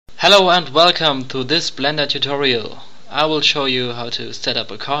Hello and welcome to this Blender tutorial. I will show you how to set up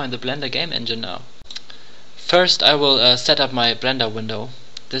a car in the Blender game engine now. First I will set up my Blender window.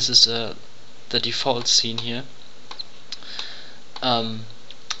 This is the default scene here. I'm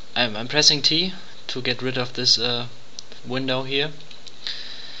pressing T to get rid of this window here.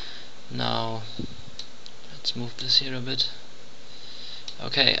 Now let's move this here a bit.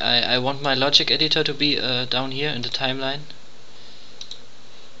 Okay, I want my logic editor to be down here in the timeline.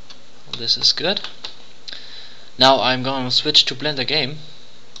 This is good. Now I'm going to switch to Blender game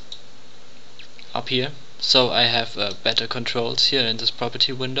up here, so I have better controls here in this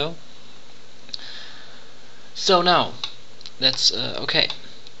property window. So now let's okay,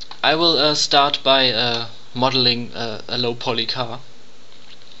 I will start by modeling a low poly car.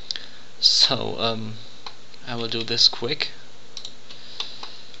 So I will do this quick.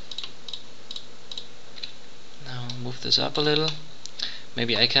 Now move this up a little.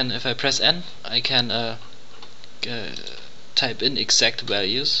 Maybe I can, if I press N, I can type in exact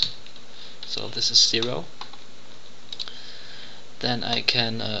values. So this is 0. Then I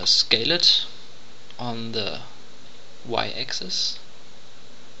can scale it on the y-axis,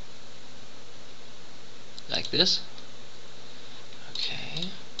 like this. Okay.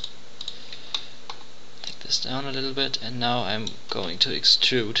 Take this down a little bit, and now I'm going to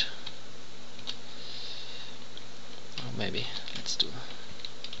extrude. Or maybe let's do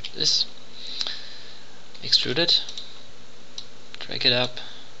this. Extrude it, drag it up,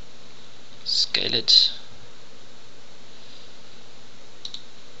 scale it,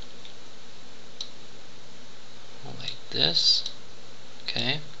 like this.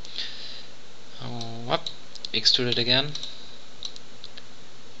 Okay. Extrude it again,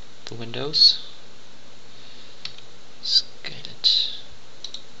 the windows, scale it.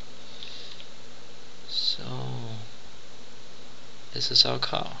 So this is our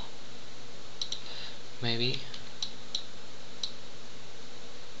car. Maybe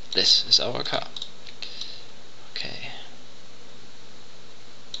this is our car. Okay.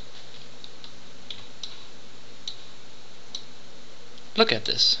 Look at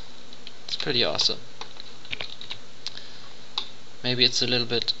this. It's pretty awesome. Maybe it's a little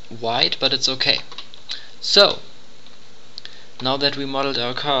bit wide, but it's okay. So now that we modeled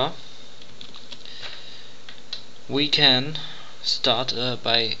our car, we can start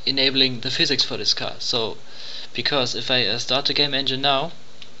by enabling the physics for this car. So because if I start the game engine now,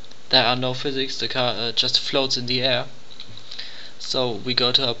 there are no physics, the car just floats in the air. So we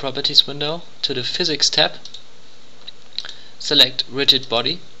go to our properties window, to the physics tab, select rigid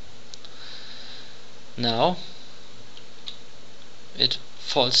body. Now it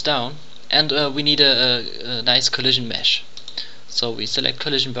falls down, and we need a nice collision mesh. So we select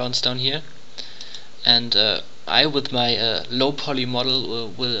collision bounds down here, and I, with my low poly model,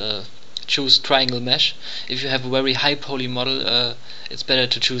 will choose triangle mesh. If you have a very high poly model, it's better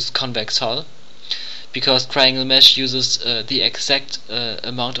to choose convex hull, because triangle mesh uses the exact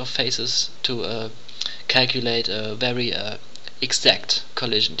amount of faces to calculate a very exact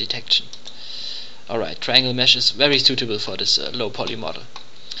collision detection. Alright, triangle mesh is very suitable for this low poly model.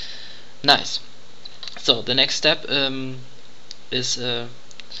 Nice. So the next step is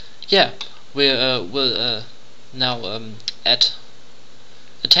we'll now add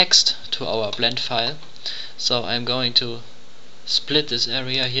a text to our blend file. So I'm going to split this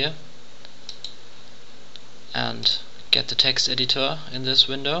area here and get the text editor in this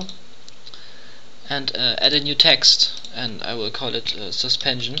window and add a new text, and I will call it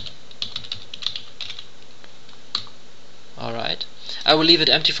suspension. Alright, I will leave it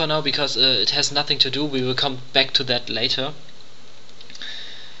empty for now because it has nothing to do. We will come back to that later.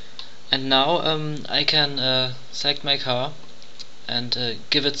 And now I can select my car and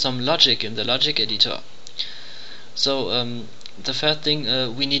give it some logic in the logic editor. So the first thing,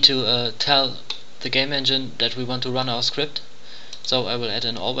 we need to tell the game engine that we want to run our script. So I will add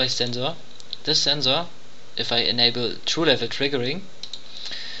an always sensor. This sensor, if I enable true level triggering,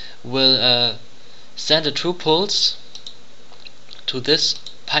 will send a true pulse to this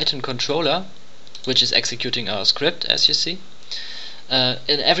Python controller, which is executing our script, as you see,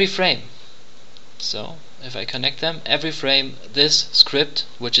 in every frame. So if I connect them, every frame this script,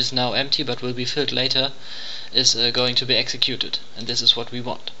 which is now empty but will be filled later, is going to be executed, and this is what we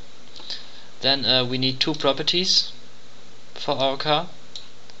want. Then we need two properties for our car,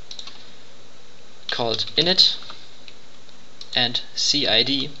 called init and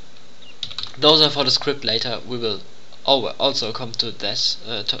CID. Those are for the script later. We will also come to this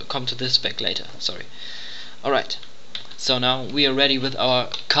back later. Sorry. Alright, so now we are ready with our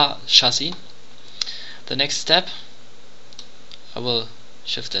car chassis. The next step, I will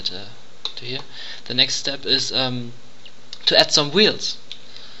shift that to here. The next step is to add some wheels.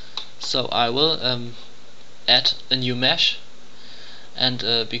 So I will add a new mesh,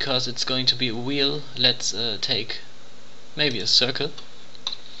 and because it's going to be a wheel, let's take maybe a circle.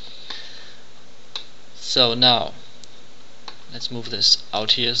 So now let's move this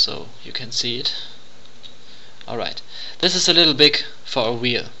out here so you can see it. Alright, this is a little big for a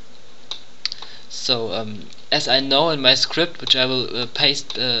wheel. So as I know in my script, which I will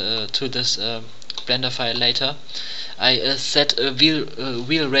paste to this Blender file later, I set a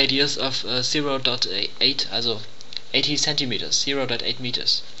wheel radius of 0.8, also 80 centimeters, 0.8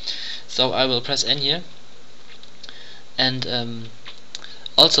 meters. So I will press N here, and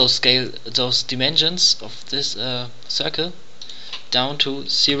also scale those dimensions of this circle down to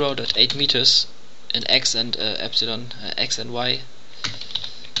 0.8 meters in x and epsilon, x and y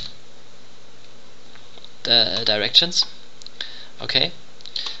directions. Okay,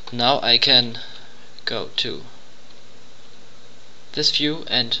 now I can go to this view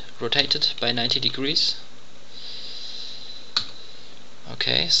and rotate it by 90 degrees.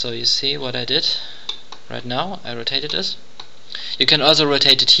 Okay, so you see what I did right now. I rotated this. You can also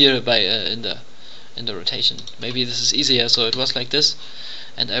rotate it here by in the rotation. Maybe this is easier. So it was like this,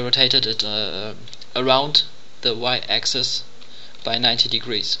 and I rotated it around the y-axis by 90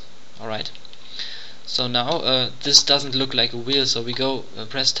 degrees. Alright. So now this doesn't look like a wheel. So we go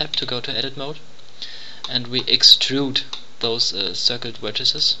press Tab to go to edit mode, and we extrude those circled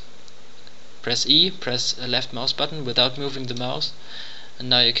vertices. Press E, press left mouse button without moving the mouse, and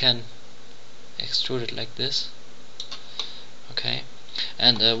now you can extrude it like this. Okay,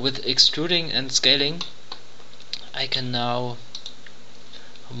 and with extruding and scaling, I can now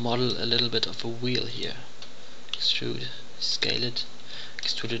model a little bit of a wheel here. Extrude, scale it,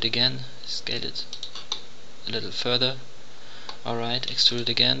 extrude it again, scale it a little further. Alright, extrude it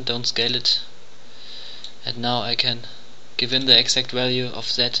again, don't scale it, and now I can give in the exact value of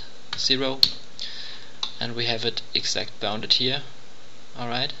Z0, and we have it exact bounded here.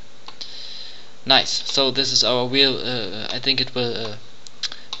 Alright, nice. So this is our wheel. I think it will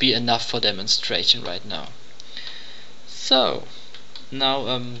be enough for demonstration right now. So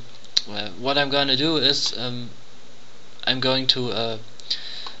now what I'm going to do is I'm going to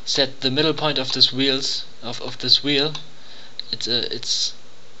set the middle point of this wheels of this wheel.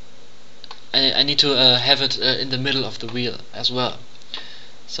 I need to have it in the middle of the wheel as well.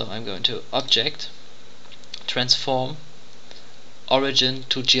 So I'm going to Object, Transform, Origin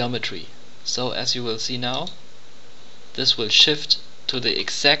to Geometry. So as you will see now, this will shift to the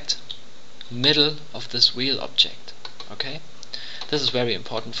exact middle of this wheel object. Okay, this is very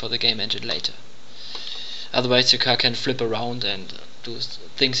important for the game engine later. Otherwise your car can flip around and do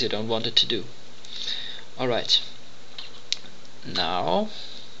things you don't want it to do. Alright, now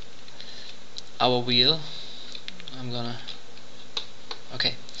our wheel,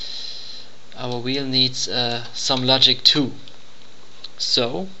 our wheel needs some logic too.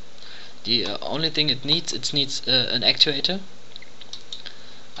 So the only thing it needs an actuator.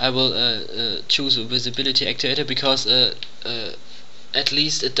 I will choose a visibility actuator because at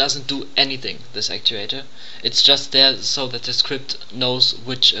least it doesn't do anything, this actuator. It's just there so that the script knows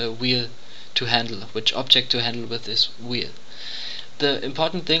which wheel to handle, which object to handle with this wheel. The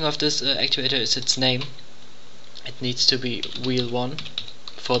important thing of this actuator is its name. It needs to be wheel 1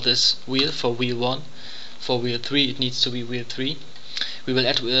 for this wheel, for wheel 1. For wheel 3 it needs to be wheel 3. We will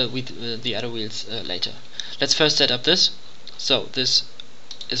add with the other wheels later. Let's first set up this. So this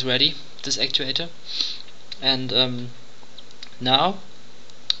is ready, this actuator, and now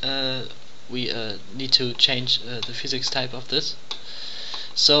we need to change the physics type of this.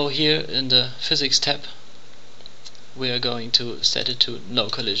 So here in the physics tab we are going to set it to no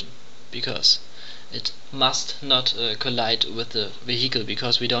collision, because it must not collide with the vehicle,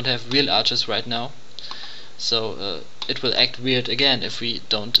 because we don't have real arches right now. So it will act weird again if we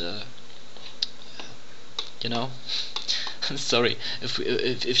don't you know sorry,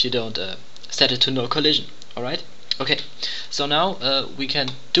 if you don't set it to no collision. Alright, okay, so now we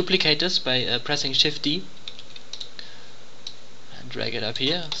can duplicate this by pressing Shift D and drag it up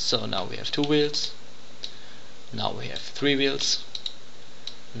here. So now we have 2 wheels, now we have 3 wheels,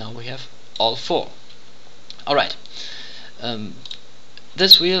 now we have all 4. Alright,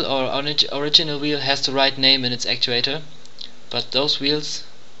 this wheel, or original wheel, has the right name in its actuator, but those wheels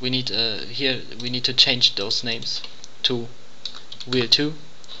we need here we need to change those names to wheel 2,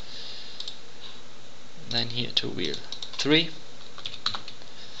 then here to wheel 3,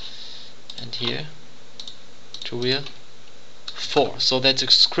 and here to wheel 4, so that the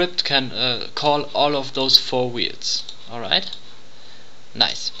script can call all of those 4 wheels. Alright,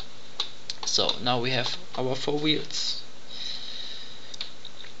 Nice. So now we have our 4 wheels.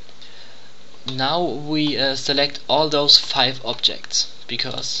 Now we select all those 5 objects,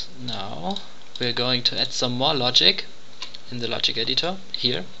 because now we're going to add some more logic in the logic editor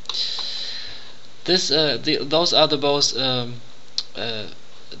here. Those are the both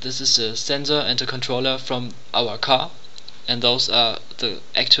this is a sensor and a controller from our car, and those are the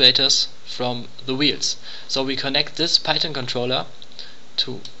actuators from the wheels. So we connect this Python controller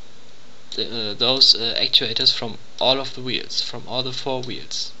to those actuators from all of the wheels, from all the 4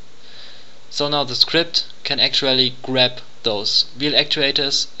 wheels. So now the script can actually grab those wheel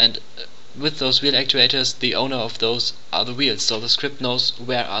actuators, and with those wheel actuators the owner of those are the wheels, so the script knows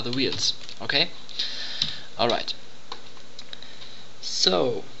where are the wheels. Okay? Alright.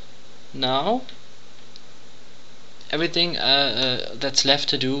 So now everything that's left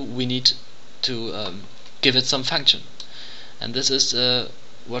to do, we need to give it some function, and this is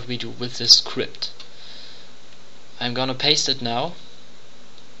what we do with this script. I'm gonna paste it now.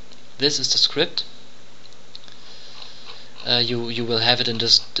 This is the script. You will have it in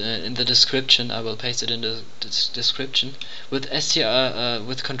the description. I will paste it in the description. With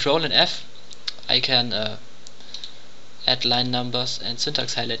with Control and F, I can add line numbers and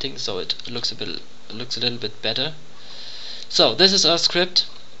syntax highlighting, so it looks a little bit better. So this is our script.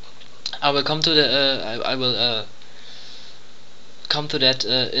 I will come to the I will come to that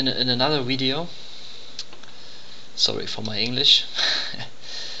in another video. Sorry for my English.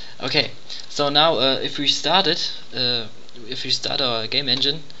 Okay, so now if we start it, if we start our game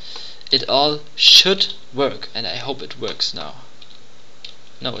engine, it all should work, and I hope it works now.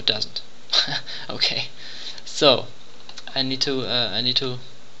 No, it doesn't. Okay, so I need to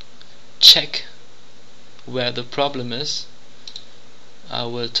check where the problem is. I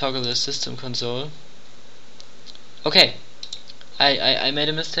will toggle the system console. Okay, I made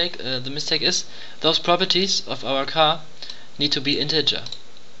a mistake. The mistake is those properties of our car need to be integer.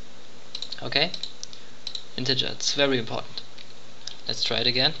 Okay, integer, it's very important. Let's try it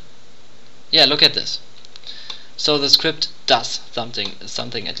again. Yeah, look at this. So the script does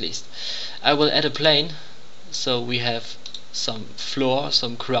something at least. I will add a plane, so we have some floor,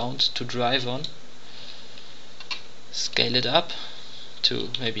 some ground to drive on. Scale it up to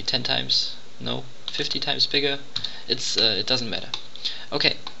maybe 10 times, no, 50 times bigger. It doesn't matter.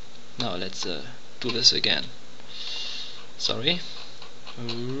 Okay, now let's do this again. Sorry.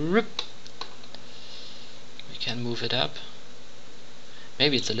 We can move it up.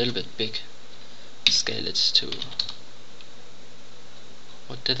 Maybe it's a little bit big. Scale it to...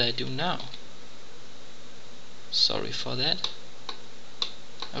 What did I do now? Sorry for that.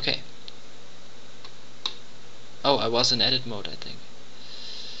 Okay. Oh, I was in edit mode, I think.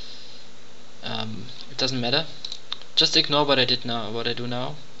 It doesn't matter. Just ignore what I did now. What I do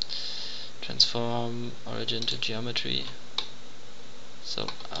now. Transform origin to geometry. So,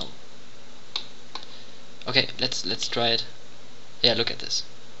 okay, let's try it. Yeah, look at this.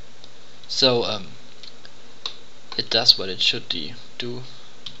 So it does what it should do.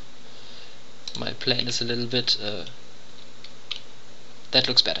 My plane is a little bit that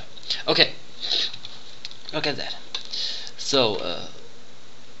looks better. Okay, look at that. So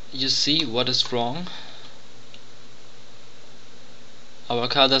you see what is wrong. Our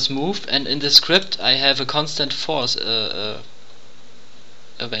car does move, and in the script I have a constant force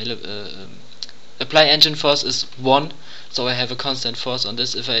available. Apply engine force is 1, so I have a constant force on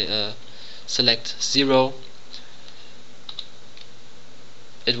this. If I select 0,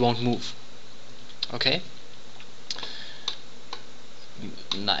 it won't move. Okay,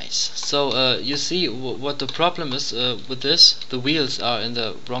 nice. So you see what the problem is with this. The wheels are in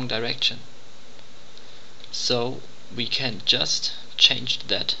the wrong direction, so we can just change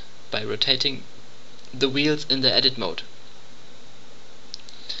that by rotating the wheels in the edit mode.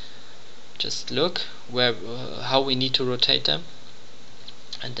 Just look where how we need to rotate them,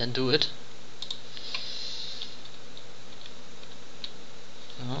 and then do it.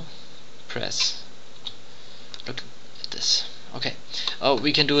 Press. Look at this. Okay. Oh,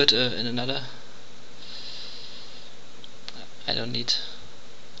 we can do it in another. I don't need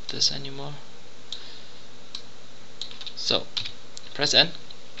this anymore. So press N.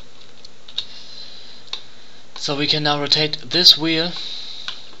 So we can now rotate this wheel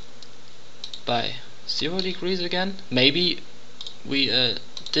by 0 degrees again. Maybe we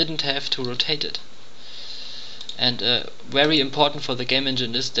didn't have to rotate it. And very important for the game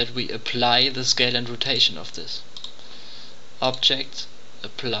engine is that we apply the scale and rotation of this. Object,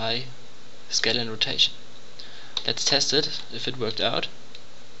 apply, scale and rotation. Let's test it, if it worked out.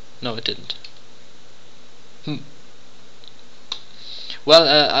 No, it didn't.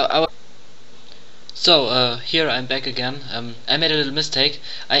 Well, so here I'm back again. I made a little mistake.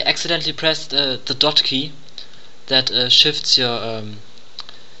 I accidentally pressed the dot key that shifts your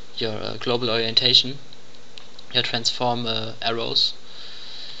global orientation, your transform arrows.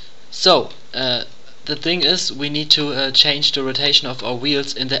 So the thing is, we need to change the rotation of our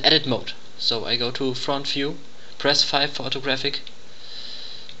wheels in the edit mode. So I go to front view, press 5 for orthographic,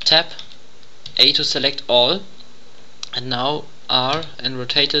 tap A to select all, and now R and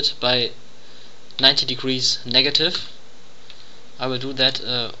rotate it by 90 degrees negative. I will do that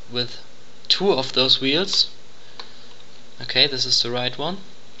with 2 of those wheels. Okay, this is the right one.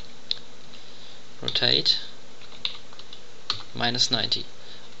 Rotate minus 90.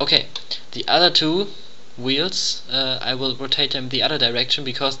 Okay, the other 2 wheels I will rotate them the other direction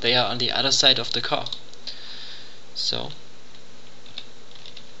because they are on the other side of the car. So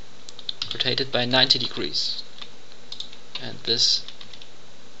rotate it by 90 degrees, and this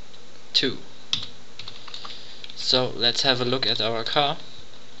too. So let's have a look at our car.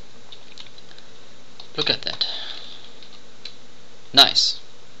 Look at that. Nice.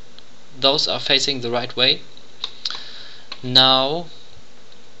 Those are facing the right way. Now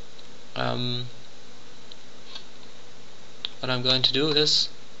what I'm going to do is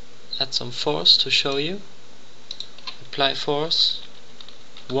add some force to show you. Apply force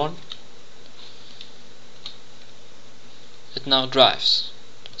 1. It now drives.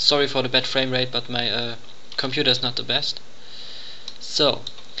 Sorry for the bad frame rate, but my computer is not the best. So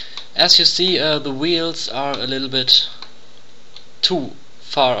as you see, the wheels are a little bit too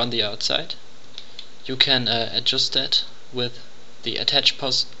far on the outside. You can adjust that with the attach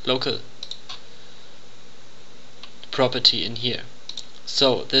local property in here.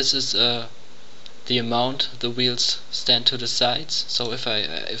 So this is the amount the wheels stand to the sides. So if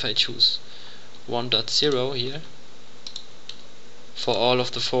I choose 1.0 here for all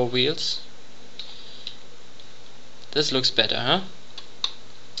of the 4 wheels, this looks better, huh?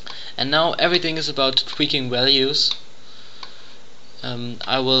 And now everything is about tweaking values.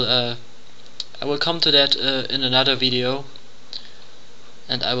 I will come to that in another video,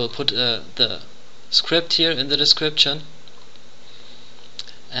 and I will put the script here in the description.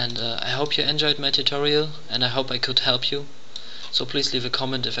 And I hope you enjoyed my tutorial, and I hope I could help you. So please leave a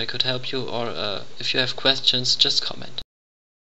comment if I could help you, or if you have questions, just comment.